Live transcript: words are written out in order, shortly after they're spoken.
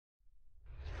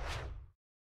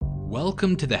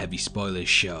Welcome to the Heavy Spoilers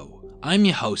Show. I'm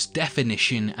your host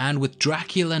Deffinition, and with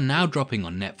Dracula now dropping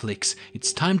on Netflix,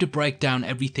 it's time to break down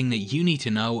everything that you need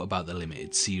to know about the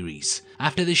limited series.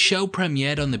 After the show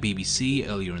premiered on the BBC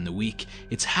earlier in the week,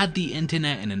 it's had the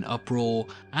internet in an uproar,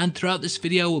 and throughout this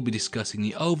video we'll be discussing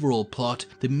the overall plot,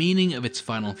 the meaning of its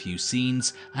final few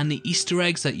scenes, and the Easter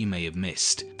eggs that you may have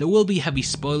missed. There will be heavy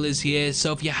spoilers here,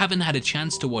 so if you haven't had a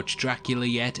chance to watch Dracula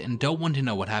yet and don't want to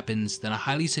know what happens, then I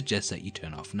highly suggest that you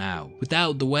turn off now. With that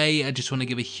out of the way, I just want to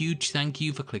give a huge thank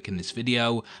you for clicking this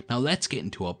video. Now let's get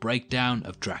into our breakdown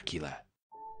of Dracula.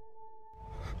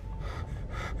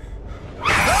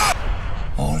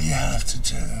 All you have to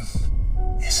do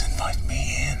is invite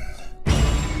me in.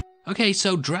 Okay,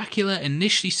 so Dracula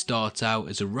initially starts out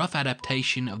as a rough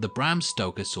adaptation of the Bram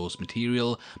Stoker source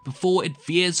material before it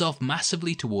veers off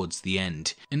massively towards the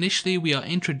end. Initially, we are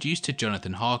introduced to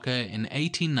Jonathan Harker in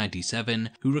 1897,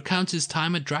 who recounts his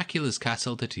time at Dracula's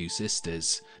castle to two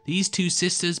sisters. These two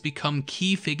sisters become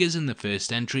key figures in the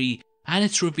first entry, and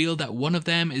it's revealed that one of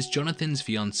them is Jonathan's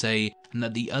fiancée and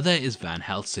that the other is Van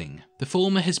Helsing. The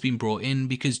former has been brought in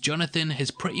because Jonathan has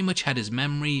pretty much had his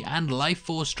memory and life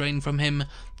force drained from him,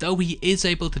 though he is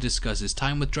able to discuss his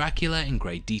time with Dracula in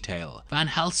great detail. Van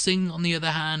Helsing, on the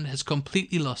other hand, has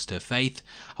completely lost her faith.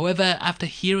 However, after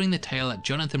hearing the tale that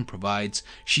Jonathan provides,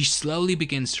 she slowly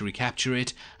begins to recapture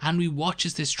it, and we watch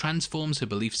as this transforms her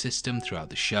belief system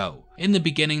throughout the show. In the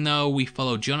beginning though, we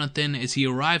follow Jonathan as he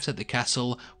arrives at the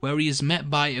castle, where he is met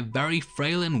by a very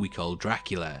frail and weak old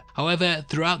Dracula. However,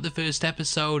 throughout the first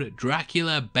episode,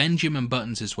 Dracula Benjamin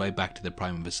buttons his way back to the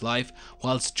prime of his life,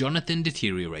 whilst Jonathan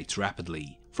deteriorates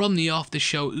rapidly. From the off, the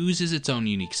show oozes its own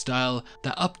unique style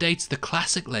that updates the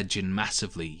classic legend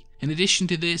massively. In addition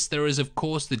to this, there is of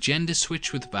course the gender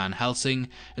switch with Van Helsing,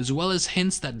 as well as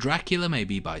hints that Dracula may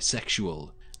be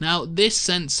bisexual. Now, this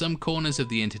sent some corners of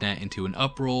the internet into an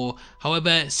uproar.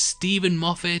 However, Stephen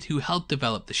Moffat, who helped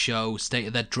develop the show,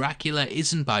 stated that Dracula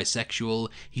isn't bisexual,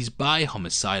 he's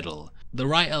bi-homicidal. The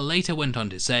writer later went on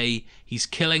to say, he's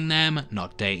killing them,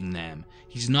 not dating them.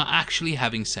 He's not actually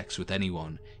having sex with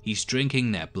anyone, he's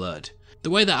drinking their blood. The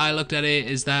way that I looked at it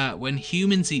is that when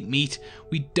humans eat meat,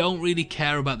 we don't really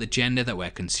care about the gender that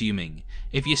we're consuming.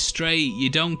 If you're straight, you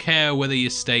don't care whether your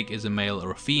steak is a male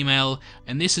or a female,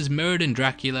 and this is mirrored in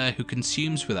Dracula, who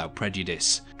consumes without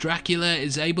prejudice. Dracula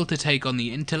is able to take on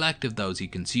the intellect of those he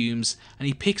consumes, and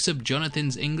he picks up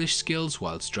Jonathan's English skills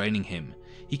whilst draining him.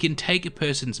 He can take a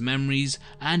person's memories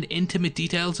and intimate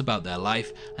details about their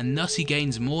life, and thus he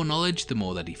gains more knowledge the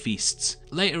more that he feasts.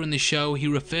 Later in the show, he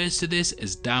refers to this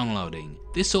as downloading.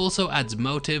 This also adds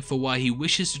motive for why he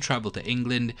wishes to travel to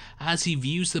England, as he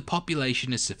views the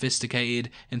population as sophisticated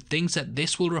and thinks that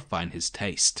this will refine his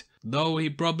taste. Though he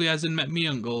probably hasn't met me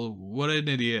uncle, what an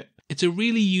idiot. It's a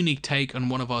really unique take on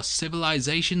one of our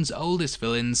civilization's oldest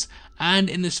villains, and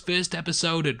in this first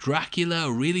episode,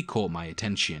 Dracula really caught my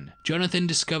attention. Jonathan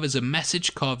discovers a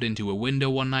message carved into a window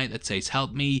one night that says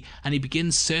 "help me," and he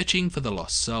begins searching for the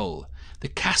lost soul. The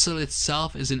castle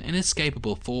itself is an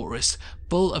inescapable fortress,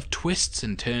 full of twists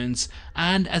and turns,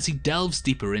 and as he delves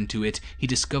deeper into it, he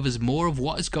discovers more of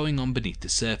what is going on beneath the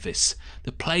surface.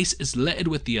 The place is littered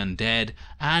with the undead,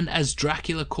 and as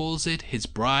Dracula calls it, his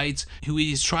brides, who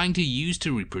he is trying to use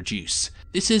to reproduce.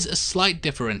 This is a slight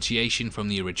differentiation from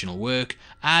the original work,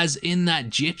 as in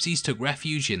that gypsies took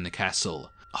refuge in the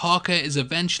castle. Harker is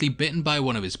eventually bitten by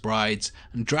one of his brides,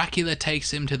 and Dracula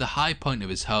takes him to the high point of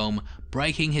his home,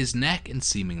 breaking his neck and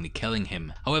seemingly killing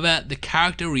him. However, the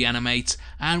character reanimates,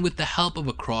 and with the help of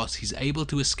a cross, he's able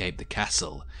to escape the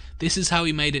castle. This is how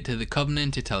he made it to the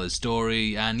Covenant to tell his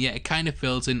story, and yet it kind of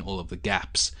fills in all of the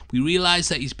gaps. We realise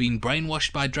that he's been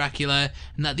brainwashed by Dracula,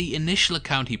 and that the initial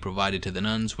account he provided to the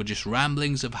nuns were just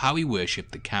ramblings of how he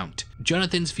worshipped the Count.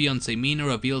 Jonathan's fiancée Mina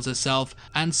reveals herself,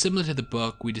 and similar to the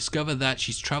book, we discover that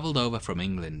she's travelled over from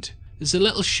England. There's a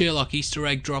little Sherlock Easter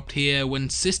egg dropped here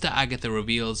when Sister Agatha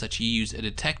reveals that she used a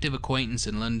detective acquaintance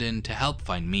in London to help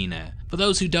find Mina. For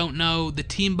those who don't know, the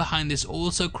team behind this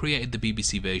also created the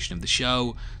BBC version of the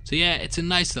show, so yeah, it's a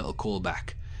nice little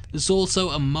callback. There's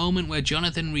also a moment where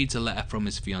Jonathan reads a letter from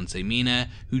his fiancée Mina,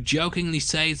 who jokingly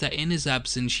says that in his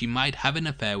absence she might have an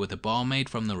affair with a barmaid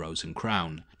from the Rose and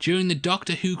Crown. During the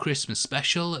Doctor Who Christmas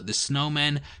special, the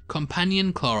Snowmen,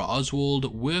 companion Clara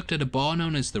Oswald worked at a bar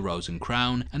known as the Rose and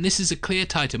Crown, and this is a clear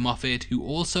tie to Moffat, who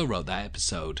also wrote that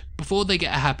episode. Before they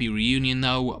get a happy reunion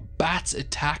though, bats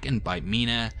attack and bite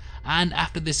Mina, and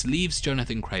after this leaves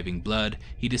Jonathan craving blood,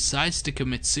 he decides to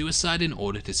commit suicide in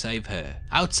order to save her.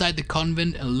 Outside the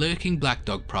convent, a lurking black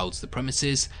dog prowls the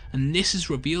premises, and this is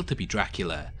revealed to be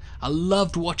Dracula. I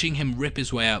loved watching him rip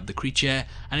his way out of the creature,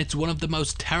 and it's one of the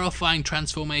most terrifying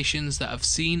transformations that I've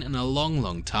seen in a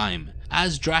long time.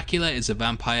 As Dracula is a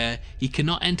vampire, he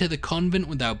cannot enter the convent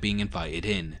without being invited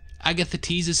in. Agatha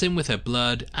teases him with her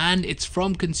blood, and it's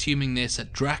from consuming this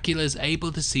that Dracula is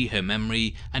able to see her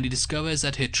memory, and he discovers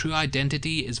that her true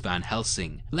identity is Van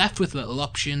Helsing. Left with little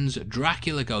options,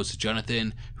 Dracula goes to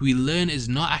Jonathan, who we learn is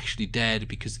not actually dead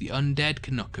because the undead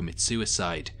cannot commit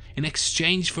suicide. In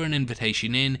exchange for an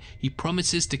invitation in, he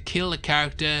promises to kill a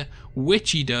character, which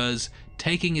he does,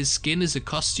 taking his skin as a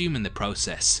costume in the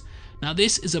process. Now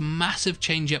this is a massive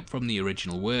change up from the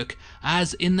original work,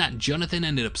 as in that Jonathan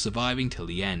ended up surviving till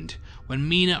the end. When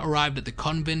Mina arrived at the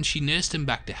convent, she nursed him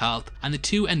back to health, and the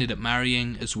two ended up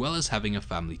marrying as well as having a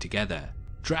family together.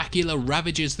 Dracula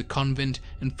ravages the convent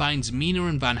and finds Mina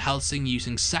and Van Helsing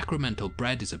using sacramental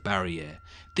bread as a barrier.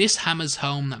 This hammers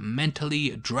home that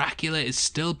mentally Dracula is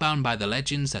still bound by the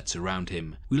legends that surround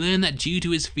him. We learn that due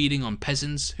to his feeding on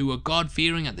peasants who were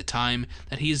God-fearing at the time,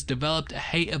 that he has developed a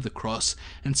hate of the cross,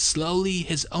 and slowly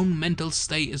his own mental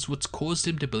state is what's caused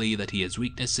him to believe that he has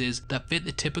weaknesses that fit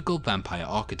the typical vampire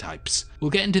archetypes.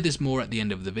 We'll get into this more at the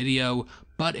end of the video,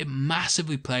 but it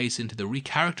massively plays into the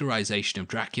recharacterization of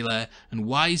Dracula and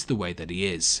why he's the way that he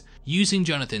is. Using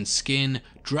Jonathan's skin,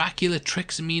 Dracula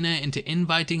tricks Mina into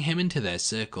inviting him into their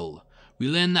circle. We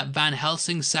learn that Van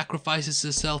Helsing sacrifices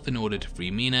herself in order to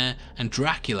free Mina, and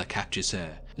Dracula captures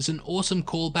her. There's an awesome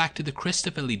callback to the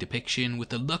Christopher Lee depiction, with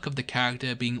the look of the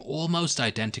character being almost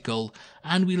identical,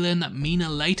 and we learn that Mina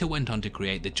later went on to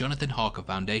create the Jonathan Harker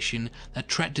Foundation that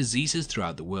treat diseases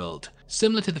throughout the world.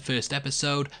 Similar to the first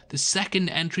episode, the second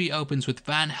entry opens with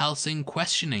Van Helsing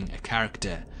questioning a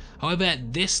character. However,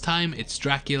 this time it's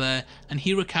Dracula, and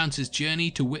he recounts his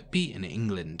journey to Whitby in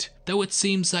England. Though it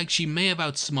seems like she may have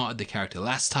outsmarted the character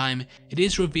last time, it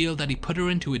is revealed that he put her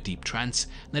into a deep trance,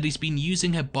 and that he's been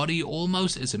using her body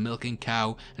almost as a milking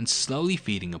cow and slowly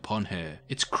feeding upon her.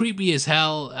 It's creepy as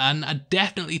hell, and I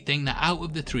definitely think that out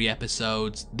of the 3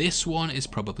 episodes, this one is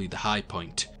probably the high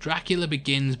point. Dracula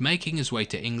begins making his way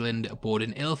to England aboard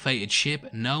an ill-fated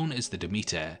ship known as the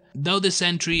Demeter. Though this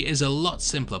entry is a lot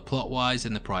simpler plot-wise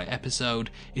than the prior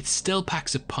episode, it still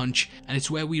packs a punch, and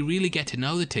it's where we really get to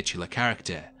know the titular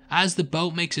character. As the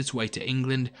boat makes its way to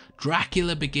England,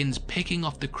 Dracula begins picking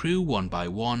off the crew one by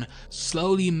one,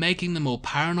 slowly making them all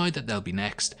paranoid that they'll be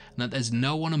next, and that there's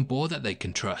no one on board that they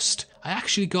can trust. I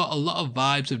actually got a lot of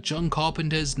vibes of John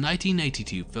Carpenter's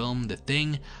 1982 film, The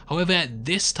Thing, however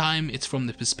this time it's from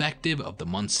the perspective of the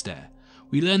monster.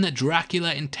 We learn that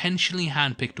Dracula intentionally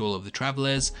handpicked all of the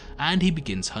travellers, and he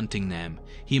begins hunting them.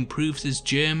 He improves his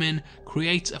German,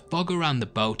 creates a fog around the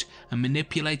boat, and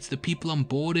manipulates the people on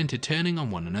board into turning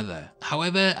on one another.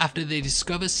 However, after they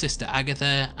discover Sister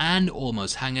Agatha and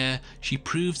almost hang her, she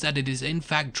proves that it is in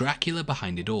fact Dracula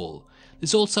behind it all.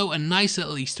 There's also a nice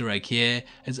little Easter egg here,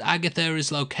 as Agatha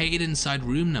is located inside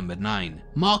room number 9.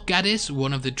 Mark Gatiss,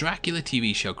 one of the Dracula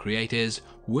TV show creators,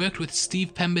 worked with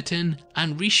Steve Pemberton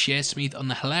and Rhys Shearsmith on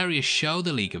the hilarious show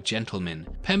The League of Gentlemen.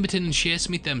 Pemberton and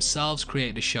Shearsmith themselves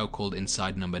created a show called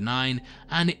Inside Number 9,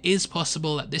 and it is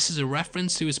possible that this is a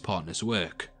reference to his partner's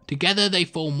work. Together they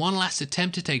form one last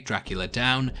attempt to take Dracula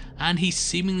down, and he's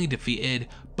seemingly defeated,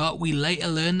 but we later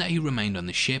learn that he remained on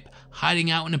the ship,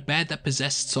 hiding out in a bed that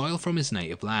possessed soil from his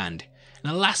native land. In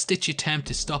a last-ditch attempt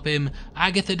to stop him,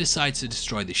 Agatha decides to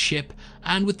destroy the ship,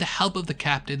 and with the help of the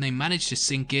captain they manage to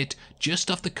sink it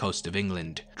just off the coast of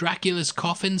England. Dracula's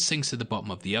coffin sinks to the bottom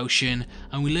of the ocean,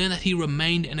 and we learn that he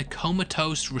remained in a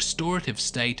comatose, restorative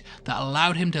state that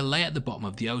allowed him to lay at the bottom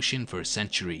of the ocean for a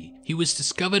century. He was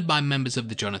discovered by members of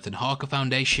the Jonathan Harker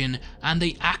Foundation, and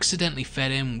they accidentally fed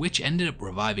him, which ended up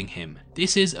reviving him.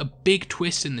 This is a big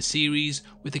twist in the series,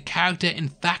 with the character in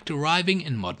fact arriving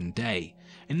in modern day.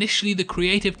 Initially, the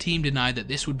creative team denied that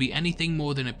this would be anything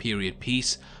more than a period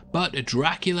piece, but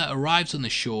Dracula arrives on the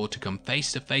shore to come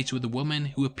face to face with a woman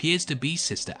who appears to be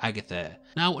Sister Agatha.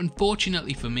 Now,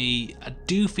 unfortunately for me, I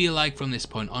do feel like from this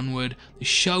point onward, the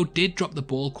show did drop the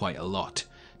ball quite a lot.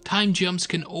 Time jumps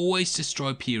can always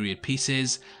destroy period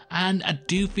pieces, and I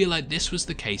do feel like this was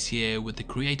the case here, with the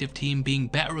creative team being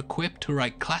better equipped to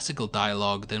write classical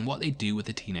dialogue than what they do with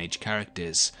the teenage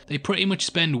characters. They pretty much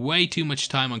spend way too much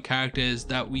time on characters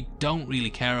that we don't really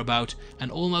care about, and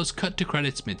almost cut to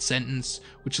credits mid-sentence,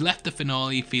 which left the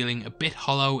finale feeling a bit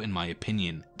hollow in my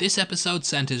opinion. This episode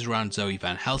centers around Zoe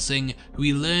Van Helsing, who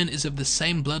we learn is of the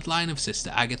same bloodline of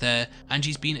Sister Agatha, and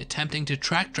she's been attempting to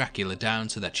track Dracula down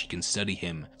so that she can study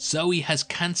him. Zoe has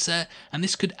cancer, and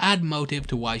this could add motive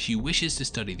to why she wishes to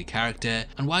study the character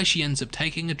and why she ends up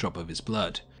taking a drop of his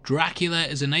blood. Dracula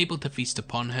is unable to feast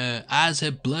upon her as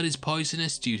her blood is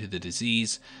poisonous due to the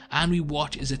disease, and we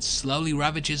watch as it slowly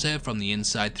ravages her from the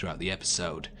inside throughout the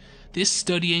episode. This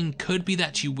studying could be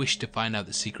that she wished to find out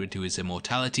the secret to his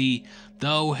immortality,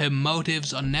 though her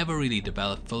motives are never really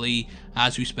developed fully,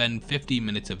 as we spend 15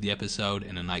 minutes of the episode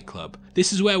in a nightclub.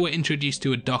 This is where we're introduced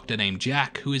to a doctor named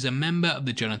Jack, who is a member of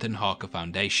the Jonathan Harker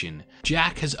Foundation.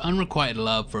 Jack has unrequited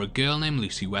love for a girl named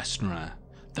Lucy Westenra.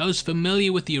 Those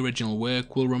familiar with the original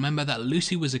work will remember that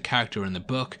Lucy was a character in the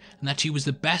book and that she was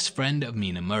the best friend of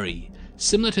Mina Murray.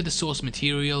 Similar to the source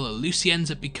material, Lucy ends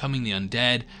up becoming the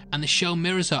undead, and the show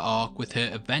mirrors her arc, with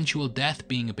her eventual death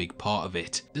being a big part of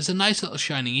it. There's a nice little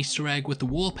shining Easter egg with the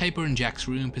wallpaper in Jack's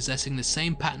room possessing the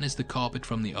same pattern as the carpet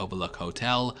from the Overlook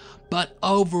Hotel, but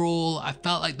overall I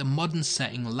felt like the modern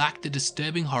setting lacked the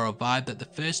disturbing horror vibe that the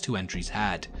first two entries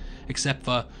had, except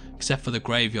for the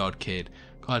graveyard kid.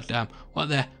 God damn, what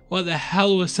the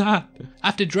hell was that?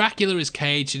 After Dracula is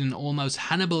caged in an almost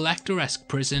Hannibal Lecter-esque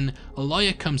prison, a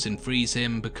lawyer comes and frees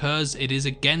him because it is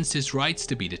against his rights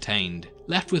to be detained.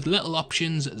 Left with little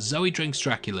options, Zoe drinks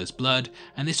Dracula's blood,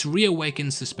 and this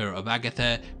reawakens the spirit of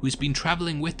Agatha, who has been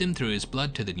travelling with him through his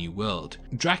blood to the new world.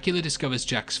 Dracula discovers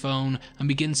Jack's phone and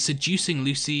begins seducing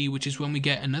Lucy, which is when we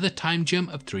get another time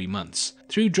jump of 3 months.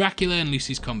 Through Dracula and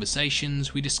Lucy's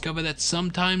conversations, we discover that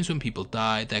sometimes when people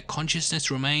die, their consciousness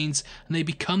remains and they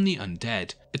become the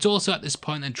undead. It's also at this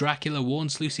point that Dracula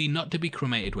warns Lucy not to be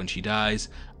cremated when she dies,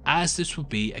 as this would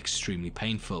be extremely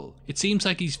painful. It seems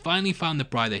like he's finally found the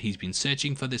bride that he's been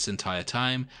searching for this entire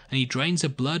time, and he drains her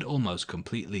blood almost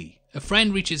completely. A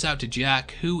friend reaches out to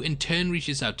Jack, who in turn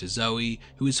reaches out to Zoe,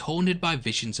 who is haunted by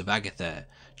visions of Agatha.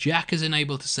 Jack is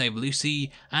unable to save Lucy,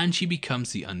 and she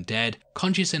becomes the undead,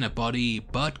 conscious in her body,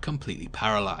 but completely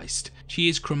paralysed. She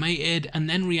is cremated and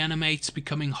then reanimates,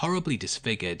 becoming horribly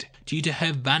disfigured. Due to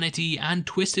her vanity and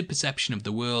twisted perception of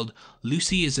the world,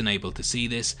 Lucy is unable to see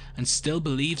this and still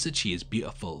believes that she is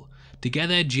beautiful.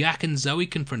 Together, Jack and Zoe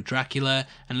confront Dracula,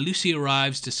 and Lucy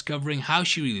arrives, discovering how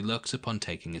she really looks upon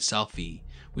taking a selfie.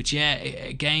 Which, yeah,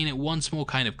 again, it once more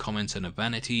kind of comments on her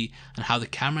vanity and how the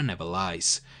camera never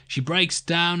lies. She breaks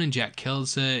down and Jack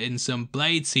kills her in some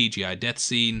Blade CGI death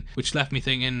scene, which left me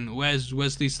thinking, where's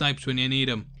Wesley Snipes when you need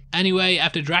him? Anyway,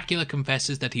 after Dracula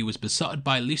confesses that he was besotted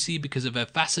by Lucy because of her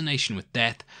fascination with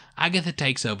death, Agatha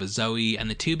takes over Zoe and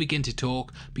the two begin to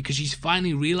talk because she's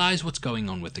finally realised what's going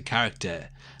on with the character.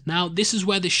 Now, this is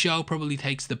where the show probably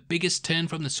takes the biggest turn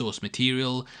from the source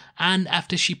material, and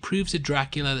after she proves to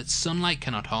Dracula that sunlight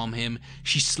cannot harm him,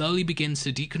 she slowly begins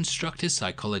to deconstruct his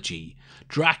psychology.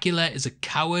 Dracula is a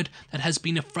coward that has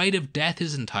been afraid of death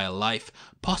his entire life,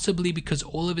 possibly because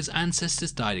all of his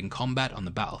ancestors died in combat on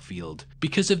the battlefield.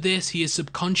 Because of this, he has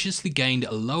subconsciously gained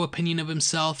a low opinion of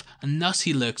himself, and thus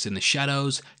he lurks in the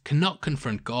shadows, cannot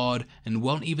confront God, and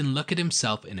won't even look at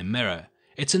himself in a mirror.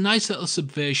 It's a nice little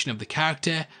subversion of the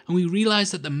character, and we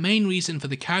realise that the main reason for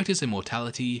the character's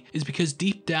immortality is because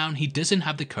deep down he doesn't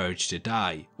have the courage to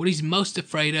die. What he's most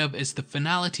afraid of is the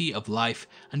finality of life,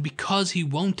 and because he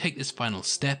won't take this final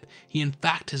step, he in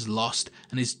fact has lost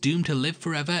and is doomed to live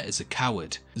forever as a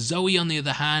coward. Zoe, on the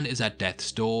other hand, is at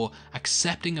death's door,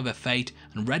 accepting of her fate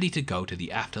and ready to go to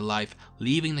the afterlife,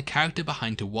 leaving the character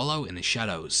behind to wallow in the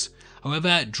shadows.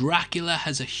 However, Dracula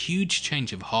has a huge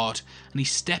change of heart, and he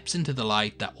steps into the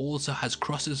light that also has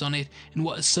crosses on it in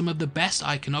what is some of the best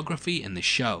iconography in the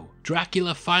show.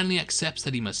 Dracula finally accepts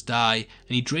that he must die,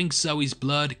 and he drinks Zoe's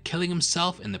blood, killing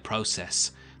himself in the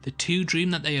process. The two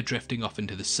dream that they are drifting off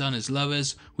into the sun as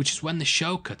lovers, which is when the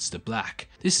show cuts to black.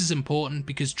 This is important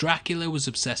because Dracula was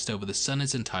obsessed over the sun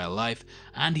his entire life,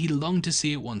 and he longed to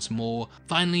see it once more,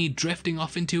 finally drifting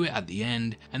off into it at the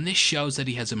end, and this shows that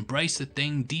he has embraced the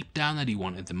thing deep down that he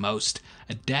wanted the most,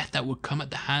 a death that would come at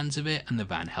the hands of it and the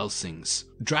Van Helsings.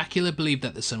 Dracula believed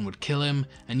that the sun would kill him,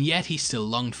 and yet he still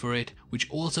longed for it, which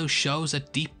also shows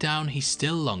that deep down he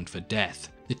still longed for death.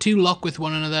 The two lock with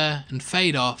one another and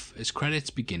fade off as credits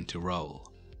begin to roll.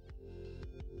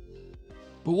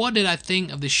 But what did I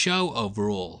think of the show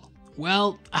overall?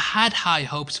 Well, I had high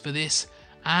hopes for this,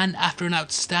 and after an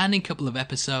outstanding couple of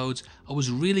episodes, I was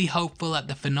really hopeful that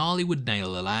the finale would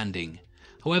nail the landing.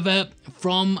 However,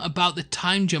 from about the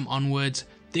time jump onwards,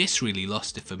 this really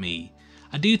lost it for me.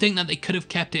 I do think that they could have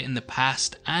kept it in the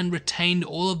past and retained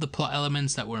all of the plot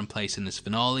elements that were in place in this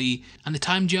finale, and the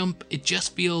time jump, it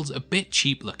just feels a bit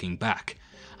cheap looking back.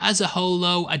 As a whole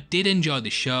though, I did enjoy the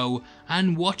show,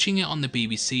 and watching it on the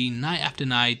BBC night after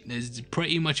night has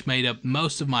pretty much made up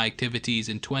most of my activities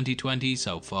in 2020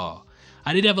 so far.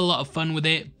 I did have a lot of fun with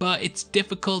it, but it's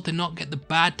difficult to not get the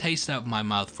bad taste out of my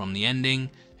mouth from the ending,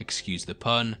 excuse the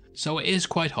pun, so it is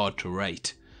quite hard to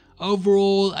rate.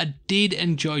 Overall, I did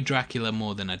enjoy Dracula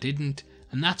more than I didn't,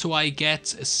 and that's why it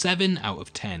gets a 7 out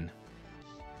of 10.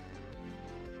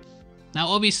 Now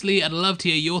obviously I'd love to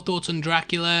hear your thoughts on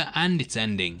Dracula and its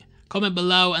ending. Comment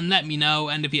below and let me know,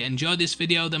 and if you enjoyed this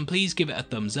video then please give it a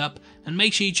thumbs up, and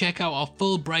make sure you check out our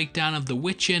full breakdown of the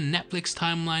Witcher Netflix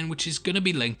timeline, which is going to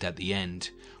be linked at the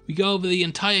end. We go over the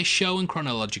entire show in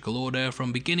chronological order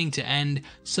from beginning to end,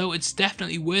 so it's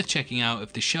definitely worth checking out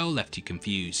if the show left you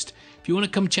confused. If you want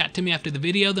to come chat to me after the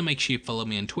video then make sure you follow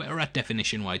me on Twitter at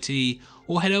DeffinitionYT,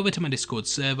 or head over to my Discord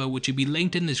server, which will be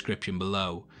linked in the description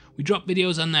below. We drop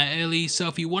videos on there early, so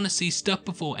if you want to see stuff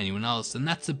before anyone else then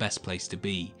that's the best place to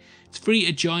be. It's free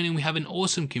to join and we have an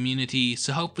awesome community,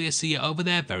 so hopefully I'll see you over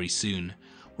there very soon.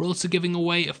 We're also giving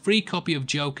away a free copy of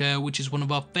Joker, which is one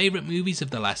of our favourite movies of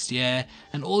the last year,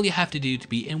 and all you have to do to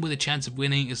be in with a chance of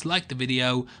winning is like the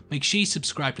video, make sure you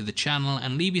subscribe to the channel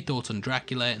and leave your thoughts on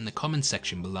Dracula in the comments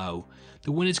section below.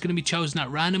 The winner is going to be chosen at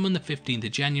random on the 15th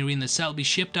of January and the set will be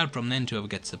shipped out from then to whoever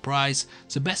gets the prize,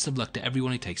 so best of luck to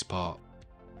everyone who takes part.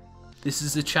 This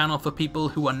is a channel for people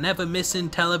who are never missing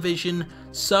television,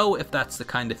 so if that's the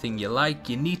kind of thing you like,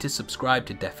 you need to subscribe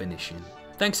to Deffinition.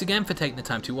 Thanks again for taking the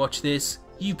time to watch this,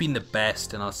 you've been the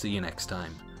best and I'll see you next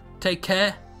time. Take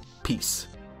care, peace.